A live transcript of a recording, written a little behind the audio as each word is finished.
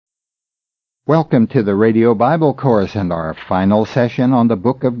Welcome to the Radio Bible Course and our final session on the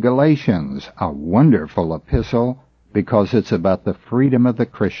book of Galatians, a wonderful epistle because it's about the freedom of the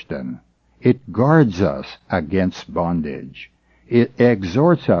Christian. It guards us against bondage. It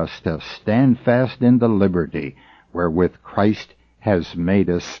exhorts us to stand fast in the liberty wherewith Christ has made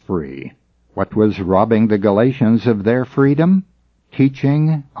us free. What was robbing the Galatians of their freedom?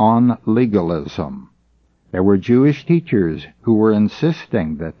 Teaching on legalism. There were Jewish teachers who were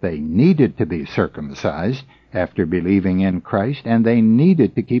insisting that they needed to be circumcised after believing in Christ, and they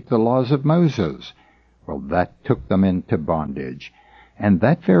needed to keep the laws of Moses. Well, that took them into bondage. And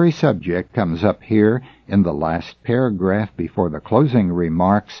that very subject comes up here in the last paragraph before the closing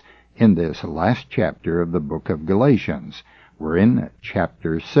remarks in this last chapter of the book of Galatians. We're in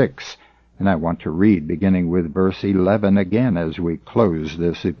chapter 6, and I want to read beginning with verse 11 again as we close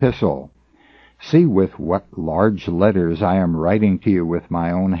this epistle. See with what large letters I am writing to you with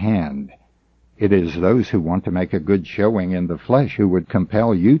my own hand. It is those who want to make a good showing in the flesh who would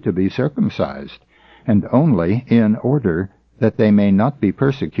compel you to be circumcised, and only in order that they may not be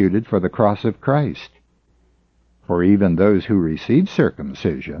persecuted for the cross of Christ. For even those who receive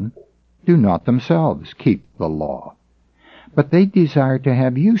circumcision do not themselves keep the law, but they desire to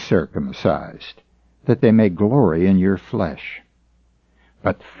have you circumcised, that they may glory in your flesh.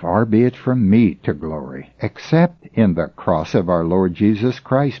 But far be it from me to glory, except in the cross of our Lord Jesus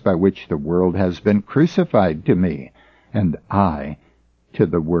Christ, by which the world has been crucified to me, and I to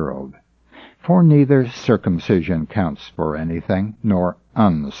the world. For neither circumcision counts for anything, nor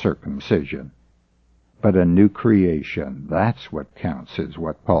uncircumcision, but a new creation. That's what counts, is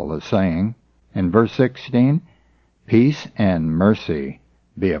what Paul is saying. In verse 16, peace and mercy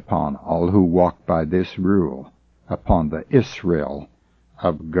be upon all who walk by this rule, upon the Israel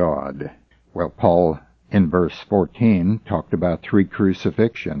of God. Well, Paul in verse 14 talked about 3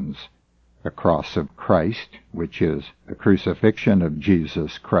 crucifixions. The cross of Christ, which is the crucifixion of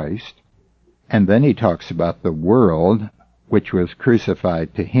Jesus Christ. And then he talks about the world, which was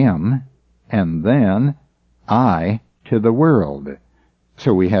crucified to him, and then I to the world.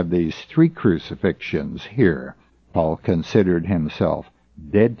 So we have these 3 crucifixions here. Paul considered himself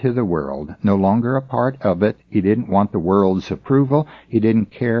dead to the world, no longer a part of it. He didn't want the world's approval. He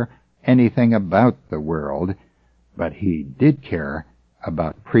didn't care anything about the world, but he did care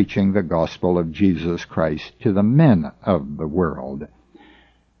about preaching the gospel of Jesus Christ to the men of the world.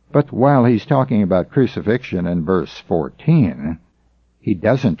 But while he's talking about crucifixion in verse 14, he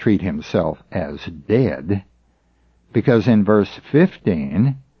doesn't treat himself as dead, because in verse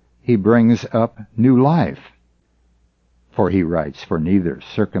 15 he brings up new life. For he writes, for neither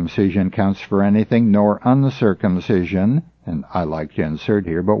circumcision counts for anything, nor uncircumcision, and I like to insert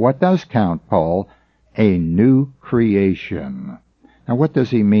here, but what does count, Paul? A new creation. Now what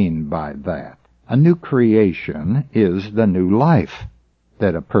does he mean by that? A new creation is the new life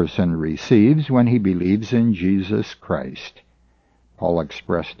that a person receives when he believes in Jesus Christ. Paul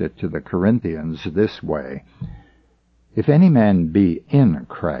expressed it to the Corinthians this way. If any man be in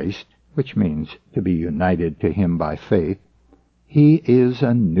Christ, which means to be united to him by faith, he is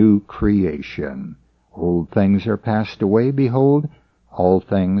a new creation. Old things are passed away, behold, all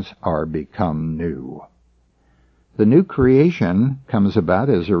things are become new. The new creation comes about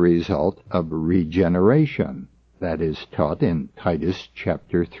as a result of regeneration. That is taught in Titus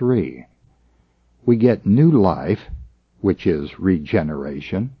chapter 3. We get new life, which is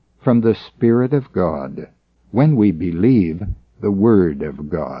regeneration, from the Spirit of God, when we believe the Word of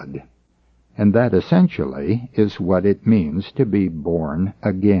God. And that essentially is what it means to be born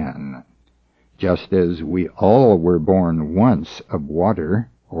again. Just as we all were born once of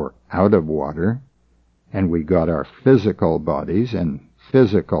water, or out of water, and we got our physical bodies and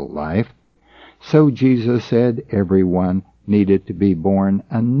physical life, so Jesus said everyone needed to be born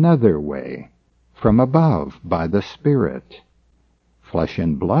another way, from above, by the Spirit. Flesh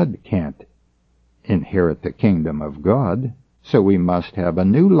and blood can't inherit the kingdom of God, so we must have a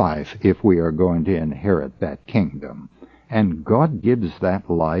new life if we are going to inherit that kingdom. And God gives that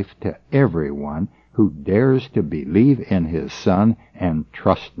life to everyone who dares to believe in His Son and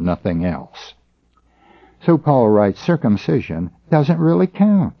trust nothing else. So Paul writes, circumcision doesn't really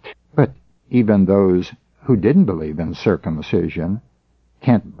count. But even those who didn't believe in circumcision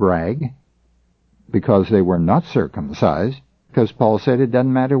can't brag because they were not circumcised, because Paul said it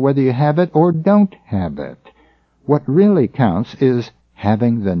doesn't matter whether you have it or don't have it. What really counts is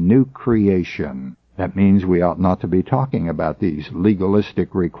having the new creation. That means we ought not to be talking about these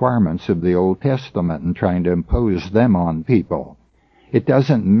legalistic requirements of the Old Testament and trying to impose them on people. It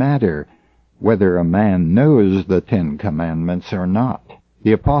doesn't matter whether a man knows the 10 Commandments or not.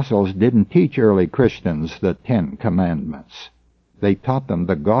 The apostles didn't teach early Christians the 10 Commandments. They taught them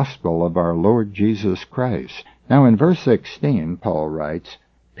the gospel of our Lord Jesus Christ. Now in verse 16, Paul writes,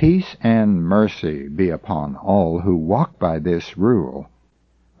 "Peace and mercy be upon all who walk by this rule,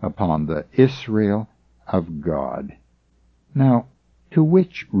 upon the Israel of God." Now, to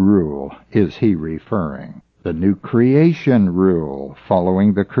which rule is he referring? The new creation rule,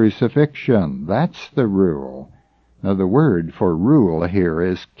 following the crucifixion. That's the rule. Now, the word for rule here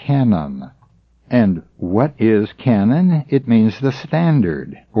is canon. And what is canon? It means the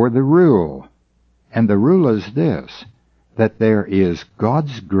standard, or the rule. And the rule is this, that there is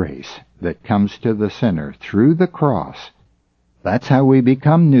God's grace that comes to the sinner through the cross. That's how we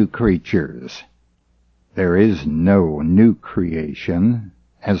become new creatures. There is no new creation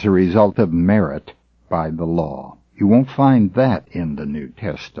as a result of merit by the law. You won't find that in the New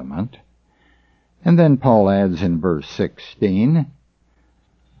Testament. And then Paul adds in verse 16,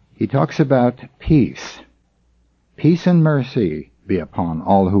 he talks about peace. Peace and mercy be upon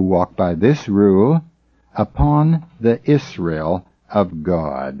all who walk by this rule, upon the Israel of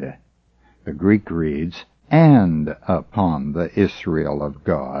God. The Greek reads, and upon the Israel of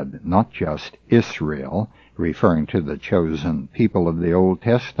God, not just Israel, referring to the chosen people of the Old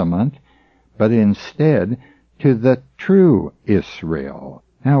Testament, but instead to the true Israel.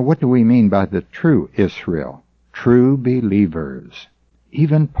 Now, what do we mean by the true Israel? True believers.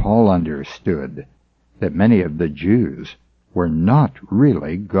 Even Paul understood that many of the Jews were not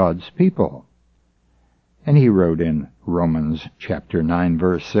really God's people. And he wrote in Romans chapter 9,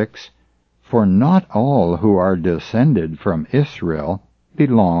 verse 6, "For not all who are descended from Israel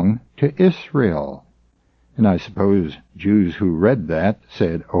belong to Israel." And I suppose Jews who read that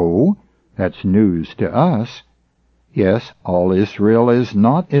said, "Oh, that's news to us." Yes, all Israel is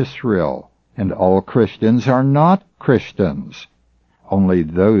not Israel, and all Christians are not Christians. Only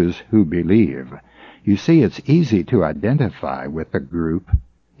those who believe. You see, it's easy to identify with a group.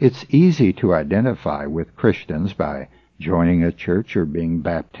 It's easy to identify with Christians by joining a church or being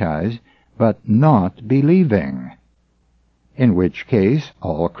baptized, but not believing. In which case,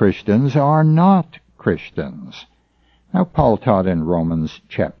 all Christians are not Christians. Now, Paul taught in Romans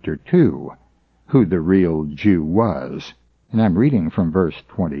chapter 2 who the real Jew was, and I'm reading from verse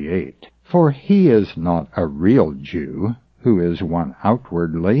 28. "For he is not a real Jew who is one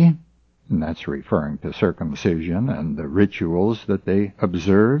outwardly," and that's referring to circumcision and the rituals that they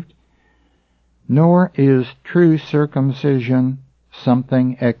observed, "nor is true circumcision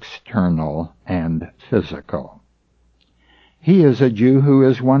something external and physical. He is a Jew who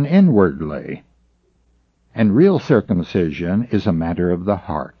is one inwardly, and real circumcision is a matter of the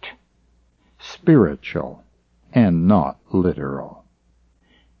heart, spiritual and not literal.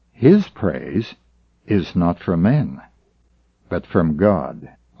 His praise is not from men, but from God."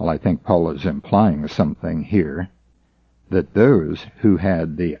 Well, I think Paul is implying something here, that those who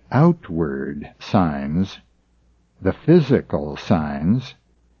had the outward signs, the physical signs,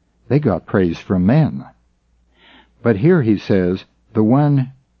 they got praise from men. But here he says, the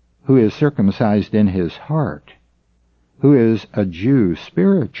one who is circumcised in his heart, who is a Jew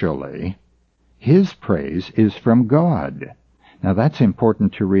spiritually, his praise is from God. Now that's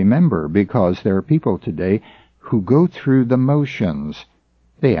important to remember, because there are people today who go through the motions.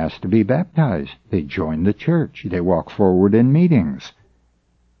 They ask to be baptized. They join the church. They walk forward in meetings.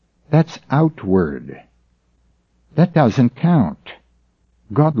 That's outward. That doesn't count.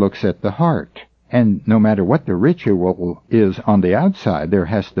 God looks at the heart. And no matter what the ritual is on the outside, there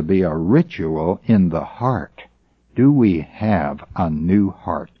has to be a ritual in the heart. Do we have a new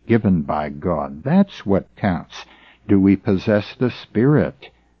heart given by God? That's what counts. Do we possess the Spirit?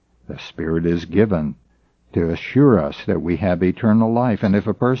 The Spirit is given to assure us that we have eternal life. And if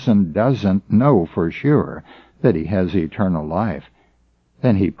a person doesn't know for sure that he has eternal life,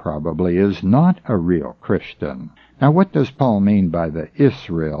 then he probably is not a real Christian. Now, what does Paul mean by the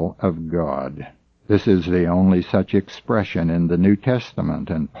Israel of God? This is the only such expression in the New Testament,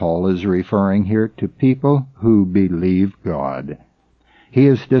 and Paul is referring here to people who believe God. He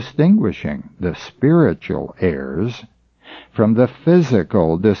is distinguishing the spiritual heirs from the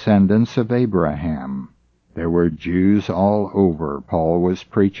physical descendants of Abraham. There were Jews all over. Paul was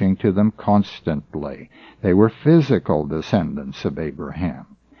preaching to them constantly. They were physical descendants of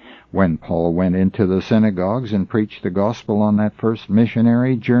Abraham. When Paul went into the synagogues and preached the gospel on that first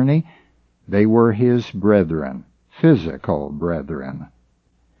missionary journey, they were his brethren, physical brethren.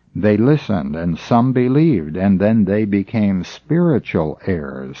 They listened, and some believed, and then they became spiritual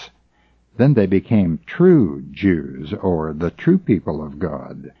heirs. Then they became true Jews, or the true people of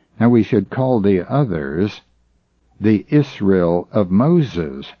God. Now we should call the others the Israel of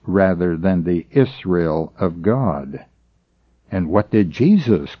Moses rather than the Israel of God. And what did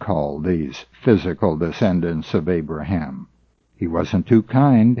Jesus call these physical descendants of Abraham? He wasn't too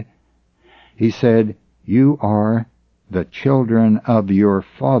kind. He said, "You are the children of your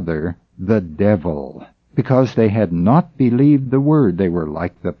father, the devil," because they had not believed the word. They were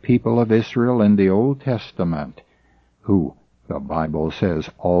like the people of Israel in the Old Testament, who, the Bible says,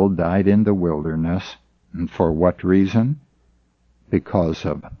 all died in the wilderness. And for what reason? Because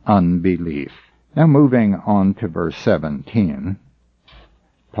of unbelief. Now moving on to verse 17,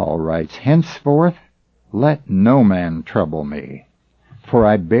 Paul writes, "Henceforth let no man trouble me, for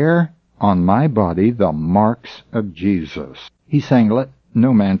I bear on my body the marks of Jesus." He's saying, let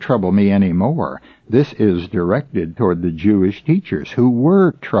no man trouble me anymore. This is directed toward the Jewish teachers who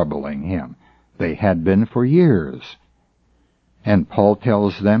were troubling him. They had been for years. And Paul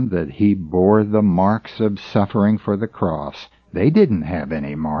tells them that he bore the marks of suffering for the cross. They didn't have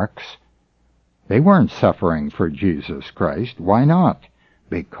any marks. They weren't suffering for Jesus Christ. Why not?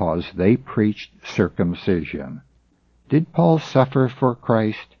 Because they preached circumcision. Did Paul suffer for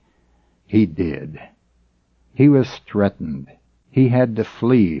Christ? He did. He was threatened. He had to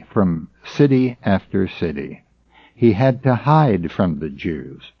flee from city after city. He had to hide from the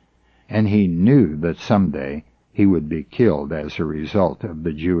Jews. And he knew that someday he would be killed as a result of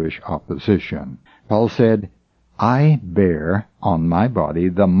the Jewish opposition. Paul said, "I bear on my body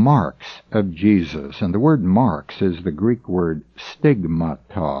the marks of Jesus." And the word marks is the Greek word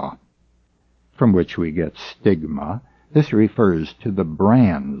stigmata, from which we get stigma. This refers to the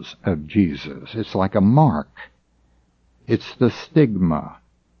brands of Jesus. It's like a mark. It's the stigma.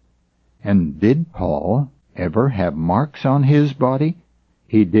 And did Paul ever have marks on his body?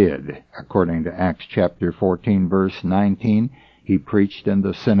 He did. According to Acts chapter 14, verse 19, he preached in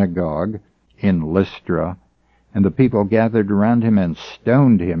the synagogue in Lystra, and the people gathered around him and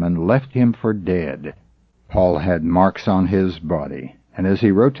stoned him and left him for dead. Paul had marks on his body. And as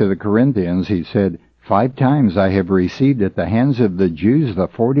he wrote to the Corinthians, he said, 5 times I have received at the hands of the Jews the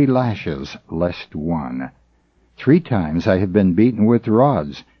 40 lashes, lest one. 3 times I have been beaten with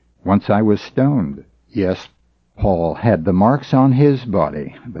rods. Once I was stoned. Yes, Paul had the marks on his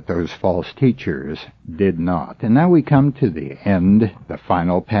body, but those false teachers did not. And now we come to the end, the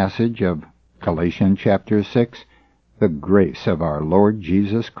final passage of Galatians chapter 6. The grace of our Lord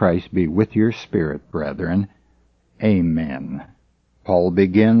Jesus Christ be with your spirit, brethren. Amen. Paul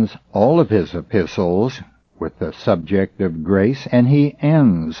begins all of his epistles with the subject of grace, and he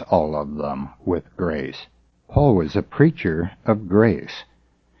ends all of them with grace. Paul was a preacher of grace.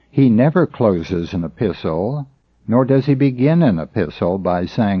 He never closes an epistle, nor does he begin an epistle by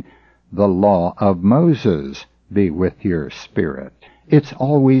saying, "The law of Moses be with your spirit." It's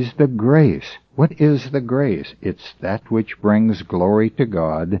always the grace. What is the grace? It's that which brings glory to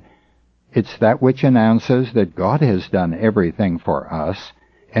God. It's that which announces that God has done everything for us,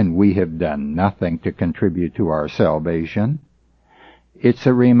 and we have done nothing to contribute to our salvation. It's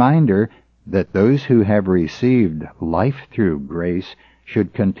a reminder that those who have received life through grace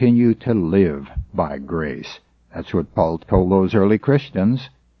should continue to live by grace. That's what Paul told those early Christians.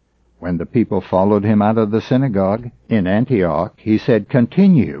 When the people followed him out of the synagogue in Antioch, he said,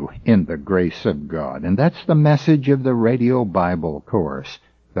 "Continue in the grace of God." And that's the message of the Radio Bible course,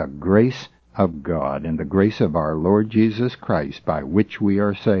 the grace of God and the grace of our Lord Jesus Christ by which we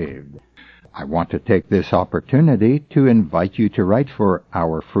are saved. I want to take this opportunity to invite you to write for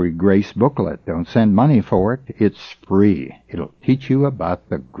our free grace booklet. Don't send money for it. It's free. It'll teach you about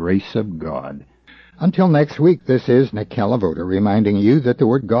the grace of God. Until next week, this is Nick Calavoda reminding you that the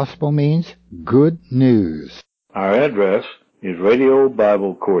word gospel means good news. Our address is Radio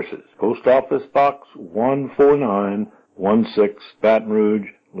Bible Courses, Post Office Box 14916, Baton Rouge,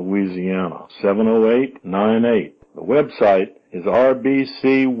 Louisiana, 70898. The website is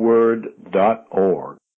rbcword.org.